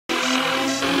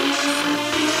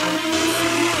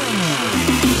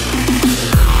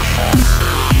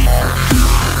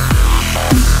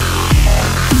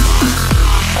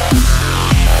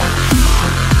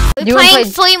We're playing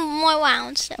 3 more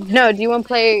rounds. So. No, do you want to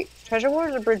play Treasure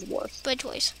Wars or Bridge Wars? Bridge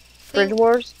Wars. Bridge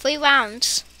Wars? 3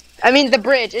 rounds. I mean, the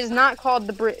bridge is not called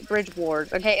the Bridge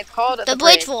Wars, okay? It's called the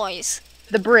Bridge Wars.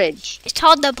 The bridge. It's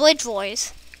called the Bridge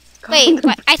Wars. Wait,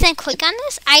 I can click on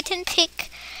this? I can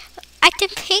pick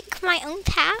my own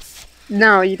path?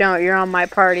 No, you don't. You're on my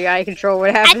party. I control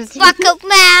what happens. I fuck up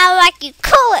now like you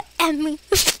call it at me.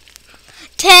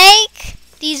 Take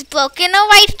these broken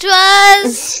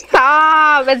elytras.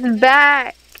 Stop! It's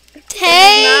back.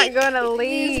 Take not gonna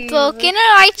leave. Broken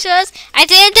elytras. I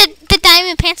did the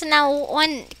diamond pants in that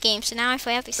one game, so now I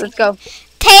play every single. Let's go.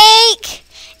 Take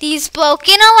these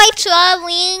broken elytra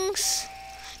wings.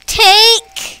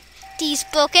 Take these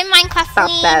broken Minecraft Stop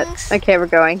wings. that. Okay, we're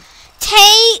going.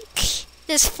 Take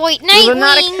this Fortnite We will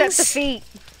not wings. accept defeat.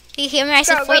 You hear me? I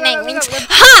said Go, go, Fortnite go, go, wings. go, go, go.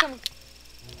 Ha!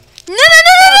 No, no, no,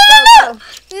 no, no, no,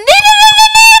 no, no, no,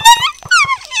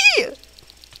 no, no.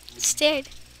 Scared.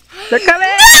 They're coming!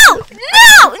 No! No!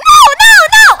 No! No!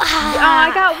 No! Oh,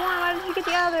 I got one. Why did you get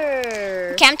the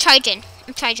other? Okay, I'm charging.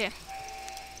 Okay.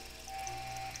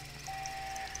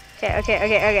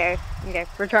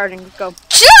 We're charging. Let's go.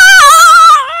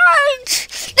 Charge!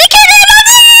 They can't hit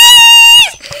me!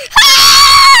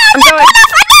 I'm going.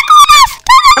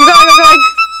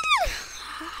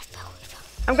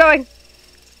 I'm going.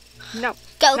 No.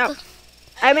 Go. No.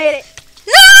 I made it.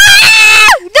 No!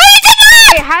 No, you did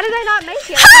not! Wait, how did I not make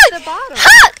it? I got the bottom.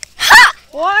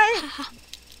 What?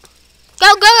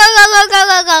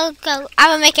 Go.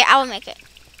 I will make it.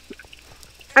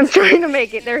 I'm trying to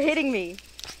make it. They're hitting me.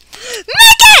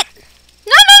 Make it!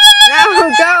 No,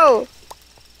 Go.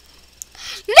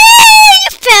 No, you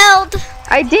failed.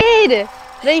 I did.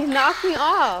 They knocked me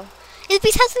off. It's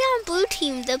because they're on blue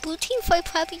team. The blue team for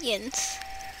plebeians.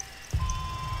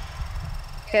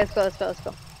 Okay, let's go.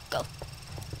 Go.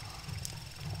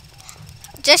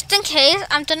 Just in case,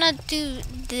 I'm gonna do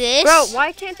this. Bro,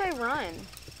 why can't I run?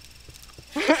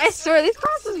 I swear, these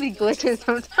classes be glitching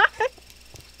sometimes.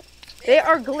 They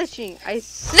are glitching. I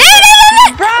swear.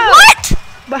 No! Bro! What?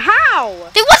 But how?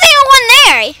 There wasn't even one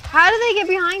there. How did they get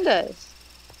behind us?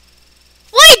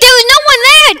 Wait, there was no one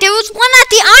there. There was one at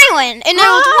the island, and there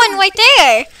was one right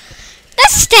there.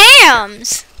 That's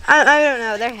scams. I don't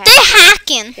know. They're hacking. They're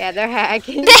hacking. Yeah, they're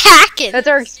hacking. They're hacking. That's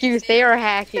our excuse. They are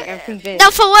hacking. I'm convinced.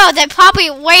 No, for real. They're probably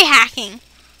way hacking.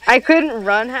 I couldn't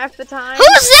run half the time. Who's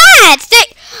that?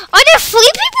 Are there 3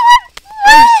 people?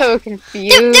 I'm so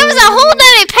confused. There was a whole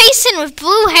other person with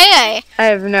blue hair. I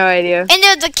have no idea. And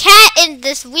there was a cat and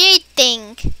this weird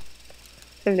thing.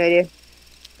 I have no idea.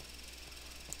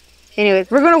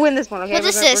 Anyways, we're gonna win this one, okay? What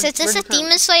is this? Is this a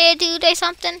Demon Slayer dude or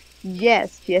something?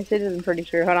 Yes, it is. I'm pretty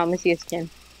sure. Hold on, let me see his skin.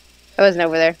 I wasn't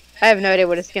over there. I have no idea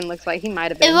what his skin looks like. He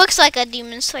might have been. It looks like a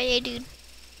Demon Slayer dude.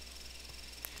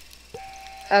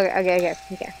 Okay.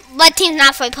 What team's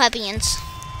not for plebeians?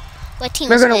 What team?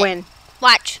 We're gonna win.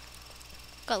 Watch.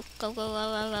 Go. Keep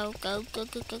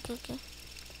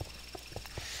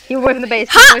away from the base.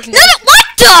 Huh? No, what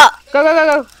the?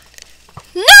 Go.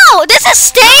 No, this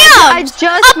is I scam.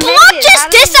 just A block just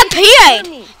disappeared.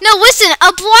 No, listen,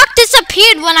 a block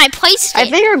disappeared when I placed it. I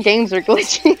think our games are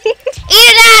glitching. Either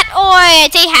that or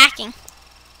they hacking.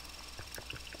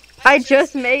 I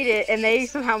just made it, and they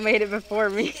somehow made it before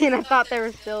me, and I thought they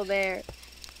were still there.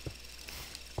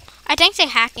 I think they're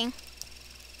hacking.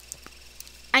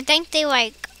 I think they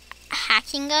like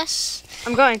hacking us.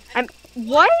 I'm going.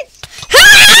 What?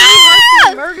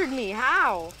 He murdered me.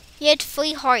 How? He had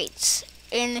 3 hearts,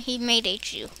 and he made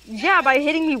you. Yeah, by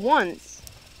hitting me once.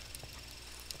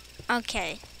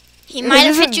 Okay. He might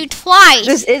have hit you twice.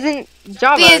 This isn't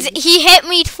Java. Because he hit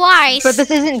me twice. But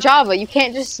this isn't Java. You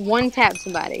can't just one-tap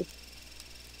somebody.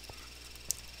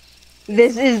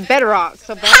 This is Bedrock.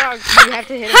 So Bedrock, you have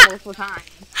to hit him multiple times.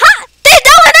 Ha! They're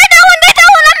doing!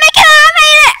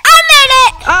 I made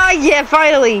it! Oh, yeah,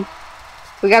 finally.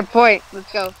 We got a point. Let's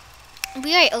go.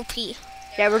 We are OP.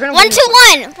 Yeah, we're going to 1, win. 2,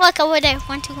 1. Look over there.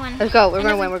 1, 2, 1. Let's go. We're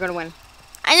going to win.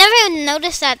 I never even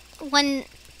noticed that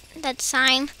that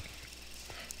sign.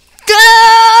 Go!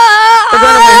 We're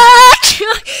gonna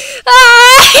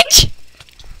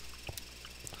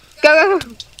Go.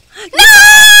 No!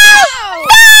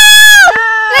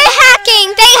 They're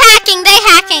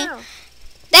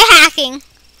hacking.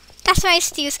 That's my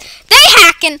excuse. They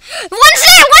hacking. One's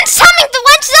there. One's coming.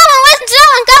 One's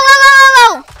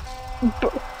going. Go.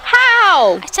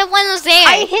 How? I said one was there.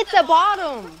 I hit the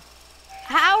bottom.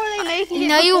 How are they making it?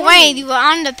 No, you weren't. You were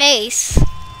on the base.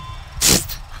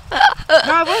 No,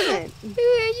 I wasn't.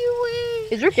 You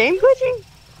were. Is your game glitching?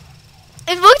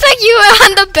 It looked like you were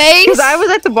on the base. Because I was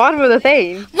at the bottom of the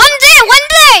thing. One there. One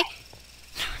going.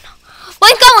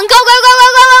 Go.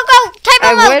 Type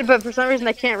I him up. could, but for some reason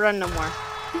I can't run no more.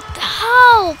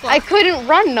 How? I couldn't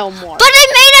run no more. But I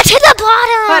made it to the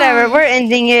bottom. Whatever, we're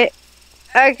ending it.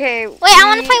 Okay. Wait, I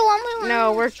want to play one more.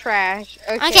 No, we're trash.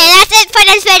 Okay. Okay, that's it for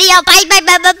this video. Bye, bye,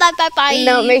 bye, bye, bye, bye, bye.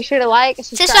 No, make sure to like,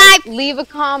 subscribe, leave a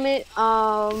comment. check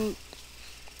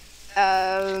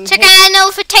out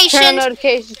notifications. Turn on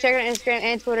notifications. Check out Instagram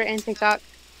and Twitter and TikTok.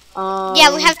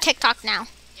 Yeah, we have TikTok now.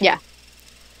 Yeah.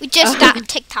 We just got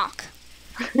TikTok.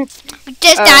 We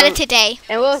just got it today.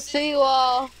 And we'll see you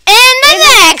all in the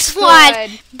next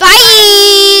one.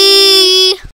 Bye.